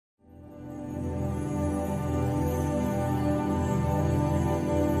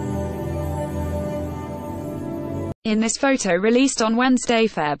In this photo released on Wednesday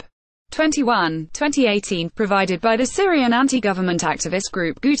Feb. 21, 2018, provided by the Syrian anti-government activist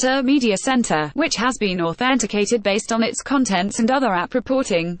group Ghouta Media Center, which has been authenticated based on its contents and other app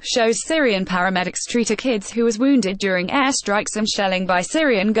reporting, shows Syrian paramedics treat a kid who was wounded during airstrikes and shelling by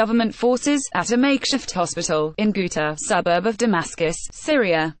Syrian government forces, at a makeshift hospital, in Ghouta, suburb of Damascus,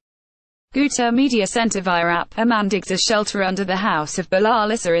 Syria. Ghouta Media Center via app. A man digs a shelter under the house of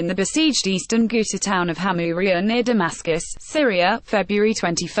Bilal Issa in the besieged eastern Ghouta town of Hamouriyeh near Damascus, Syria, February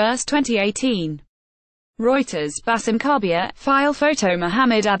 21, 2018. Reuters. Bassam Khabieh. File. Photo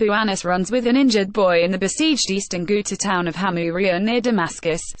Mohammed Abu Anas runs with an injured boy in the besieged eastern Ghouta town of Hamouriyeh near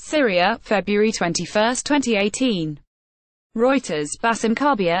Damascus, Syria, February 21, 2018. Reuters. Bassam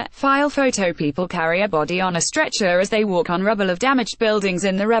Khabieh. File. Photo. People carry a body on a stretcher as they walk on rubble of damaged buildings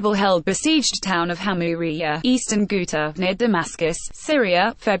in the rebel-held besieged town of Hamouriyeh, eastern Ghouta, near Damascus,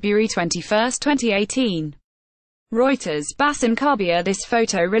 Syria, February 21, 2018. Reuters. Bassam Khabieh. This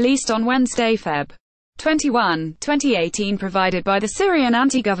photo released on Wednesday Feb. 21, 2018, provided by the Syrian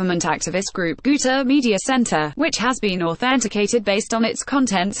anti-government activist group Ghouta Media Center, which has been authenticated based on its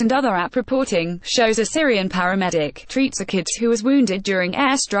contents and other app reporting, shows a Syrian paramedic treats a kid who was wounded during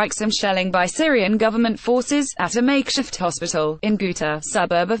airstrikes and shelling by Syrian government forces, at a makeshift hospital, in Ghouta,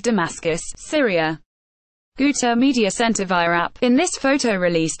 suburb of Damascus, Syria. Ghouta Media Center via app. In this photo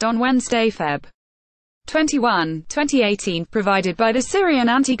released on Wednesday Feb. 21, 2018, provided by the Syrian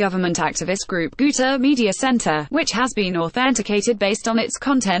anti-government activist group Ghouta Media Center, which has been authenticated based on its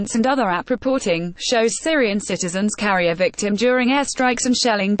contents and other app reporting, shows Syrian citizens carry a victim during airstrikes and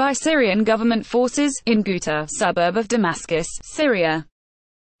shelling by Syrian government forces, in Ghouta, suburb of Damascus, Syria.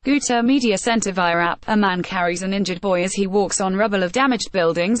 Ghouta Media Center via app. A man carries an injured boy as he walks on rubble of damaged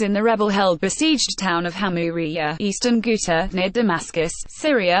buildings in the rebel-held besieged town of Hamouriyeh, eastern Ghouta, near Damascus,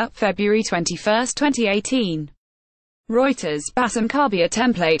 Syria, February 21, 2018. Reuters. Bassam Khabieh.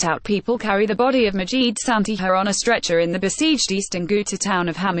 Template out. People carry the body of Majid Santiha on a stretcher in the besieged eastern Ghouta town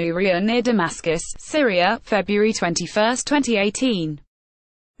of Hamouriyeh near Damascus, Syria, February 21, 2018.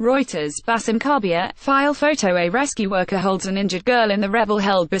 Reuters. Bassam Khabieh. File. Photo. A rescue worker holds an injured girl in the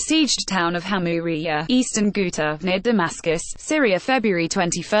rebel-held besieged town of Hamouriyeh, eastern Ghouta, near Damascus, Syria, February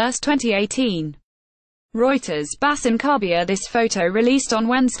 21, 2018. Reuters. Bassam Khabieh. This photo released on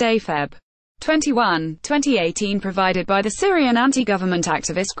Wednesday Feb. 21, 2018, provided by the Syrian anti-government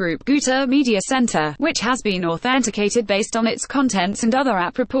activist group Ghouta Media Center, which has been authenticated based on its contents and other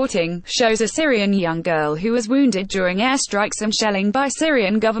app reporting, shows a Syrian young girl who was wounded during airstrikes and shelling by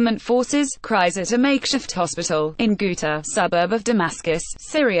Syrian government forces, cries at a makeshift hospital, in Ghouta, suburb of Damascus,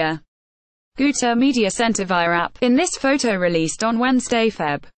 Syria. Ghouta Media Center via app. In this photo released on Wednesday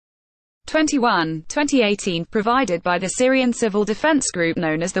Feb. 21, 2018, provided by the Syrian civil defense group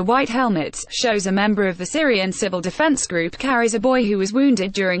known as the White Helmets, shows a member of the Syrian civil defense group carries a boy who was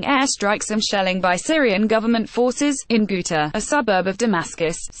wounded during airstrikes and shelling by Syrian government forces, in Ghouta, a suburb of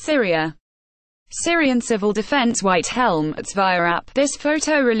Damascus, Syria. Syrian civil defense White Helmets via app. This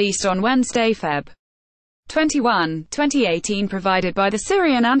photo released on Wednesday Feb. 21, 2018, provided by the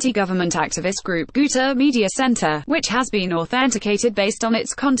Syrian anti-government activist group Ghouta Media Center, which has been authenticated based on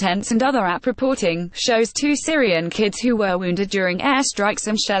its contents and other app reporting, shows two Syrian kids who were wounded during airstrikes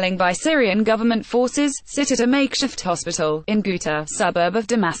and shelling by Syrian government forces, sit at a makeshift hospital, in Ghouta, suburb of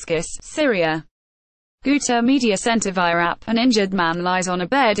Damascus, Syria. Ghouta Media Center via app. An injured man lies on a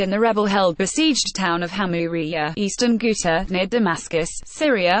bed in the rebel-held besieged town of Hamouriyeh, eastern Ghouta, near Damascus,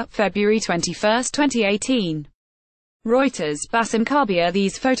 Syria, February 21, 2018. Reuters. Bassam Khabieh.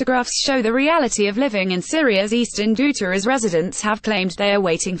 These photographs show the reality of living in Syria's eastern Ghouta as residents have claimed they are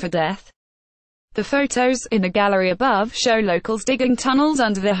waiting for death. The photos, in the gallery above, show locals digging tunnels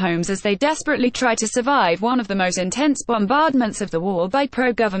under their homes as they desperately try to survive one of the most intense bombardments of the war by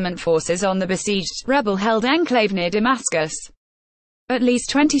pro-government forces on the besieged, rebel-held enclave near Damascus. At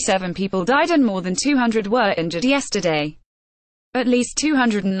least 27 people died and more than 200 were injured yesterday. At least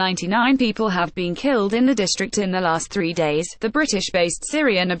 299 people have been killed in the district in the last 3 days, the British-based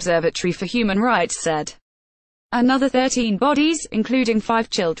Syrian Observatory for Human Rights said. Another 13 bodies, including 5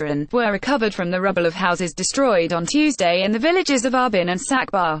 children, were recovered from the rubble of houses destroyed on Tuesday in the villages of Arbin and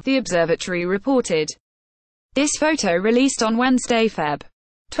Sakbar, the observatory reported. This photo released on Wednesday Feb.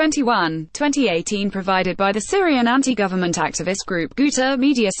 21, 2018, provided by the Syrian anti-government activist group Ghouta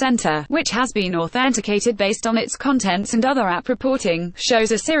Media Center, which has been authenticated based on its contents and other app reporting,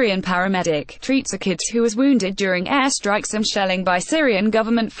 shows a Syrian paramedic treats a kid who was wounded during airstrikes and shelling by Syrian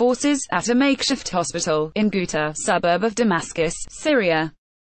government forces, at a makeshift hospital, in Ghouta, suburb of Damascus, Syria.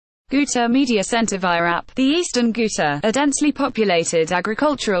 Ghouta Media Center via app. The eastern Ghouta, a densely populated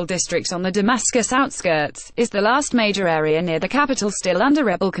agricultural district on the Damascus outskirts, is the last major area near the capital still under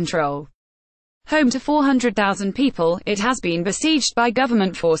rebel control. Home to 400,000 people, it has been besieged by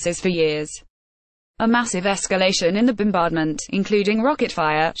government forces for years. A massive escalation in the bombardment, including rocket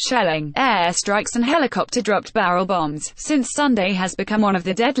fire, shelling, airstrikes and helicopter-dropped barrel bombs, since Sunday has become one of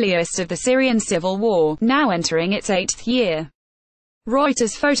the deadliest of the Syrian civil war, now entering its 8th year.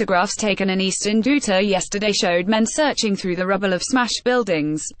 Reuters photographs taken in eastern Ghouta yesterday showed men searching through the rubble of smashed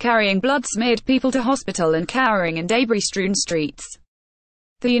buildings, carrying blood-smeared people to hospital and cowering in debris-strewn streets.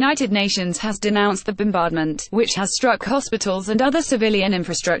 The United Nations has denounced the bombardment, which has struck hospitals and other civilian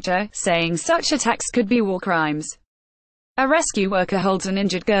infrastructure, saying such attacks could be war crimes. A rescue worker holds an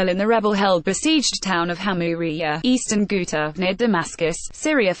injured girl in the rebel-held besieged town of Hamouriyeh, eastern Ghouta, near Damascus,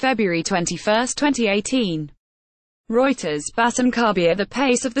 Syria, February 21, 2018. Reuters, Bassam Khabieh. The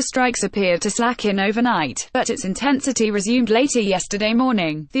pace of the strikes appeared to slacken overnight, but its intensity resumed later yesterday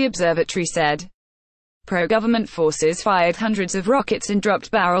morning, the observatory said. Pro-government forces fired hundreds of rockets and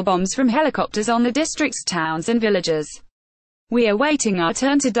dropped barrel bombs from helicopters on the district's towns and villages. "We are waiting our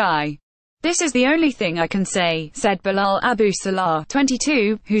turn to die. This is the only thing I can say," said Bilal Abu Anas,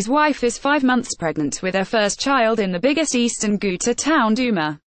 22, whose wife is 5 months pregnant with their first child in the biggest eastern Ghouta town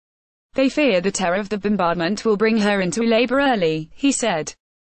Douma. "They fear the terror of the bombardment will bring her into labor early," he said.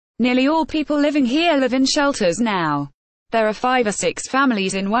 "Nearly all people living here live in shelters now. There are 5 or 6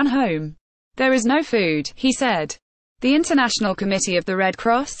 families in one home. There is no food," he said. The International Committee of the Red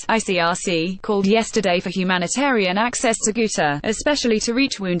Cross, ICRC, called yesterday for humanitarian access to Ghouta, especially to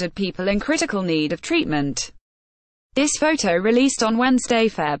reach wounded people in critical need of treatment. This photo released on Wednesday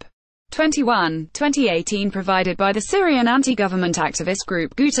Feb. 21, 2018 provided by the Syrian anti-government activist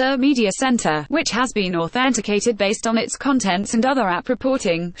group Ghouta Media Center, which has been authenticated based on its contents and other app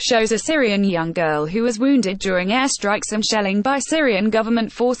reporting, shows a Syrian young girl who was wounded during airstrikes and shelling by Syrian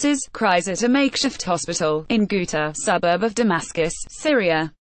government forces, cries at a makeshift hospital, in Ghouta, suburb of Damascus,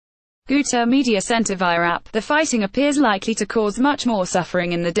 Syria. Ghouta Media Center via app. "The fighting appears likely to cause much more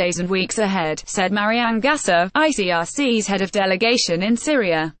suffering in the days and weeks ahead," said Mariam Ghasser, ICRC's head of delegation in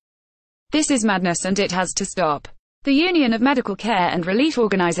Syria. "This is madness and it has to stop." The Union of Medical Care and Relief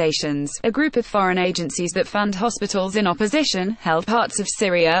Organizations, a group of foreign agencies that fund hospitals in opposition, held parts of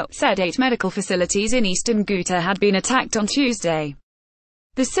Syria, said 8 medical facilities in eastern Ghouta had been attacked on Tuesday.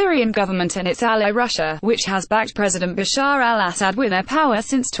 The Syrian government and its ally Russia, which has backed President Bashar al-Assad with their power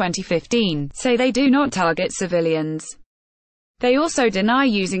since 2015, say they do not target civilians. They also deny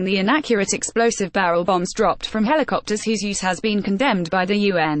using the inaccurate explosive barrel bombs dropped from helicopters whose use has been condemned by the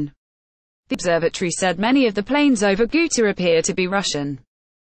UN. The observatory said many of the planes over Ghouta appear to be Russian.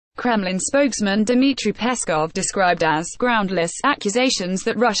 Kremlin spokesman Dmitry Peskov described as groundless accusations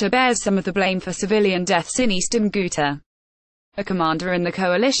that Russia bears some of the blame for civilian deaths in eastern Ghouta. A commander in the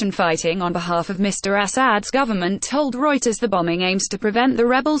coalition fighting on behalf of Mr. Assad's government told Reuters the bombing aims to prevent the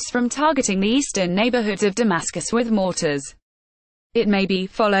rebels from targeting the eastern neighborhoods of Damascus with mortars. It may be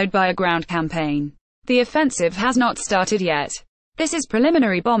followed by a ground campaign. The offensive has not started yet. This is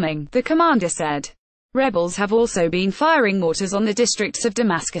preliminary bombing, the commander said. Rebels have also been firing mortars on the districts of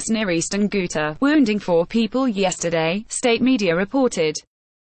Damascus near eastern Ghouta, wounding 4 people yesterday, state media reported.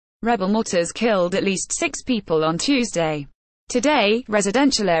 Rebel mortars killed at least 6 people on Tuesday. Today,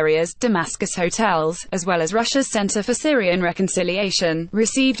 residential areas, Damascus hotels, as well as Russia's Center for Syrian Reconciliation,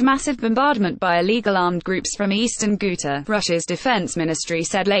 received massive bombardment by illegal armed groups from eastern Ghouta, Russia's defense ministry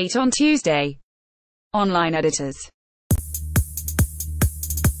said late on Tuesday. Online editors.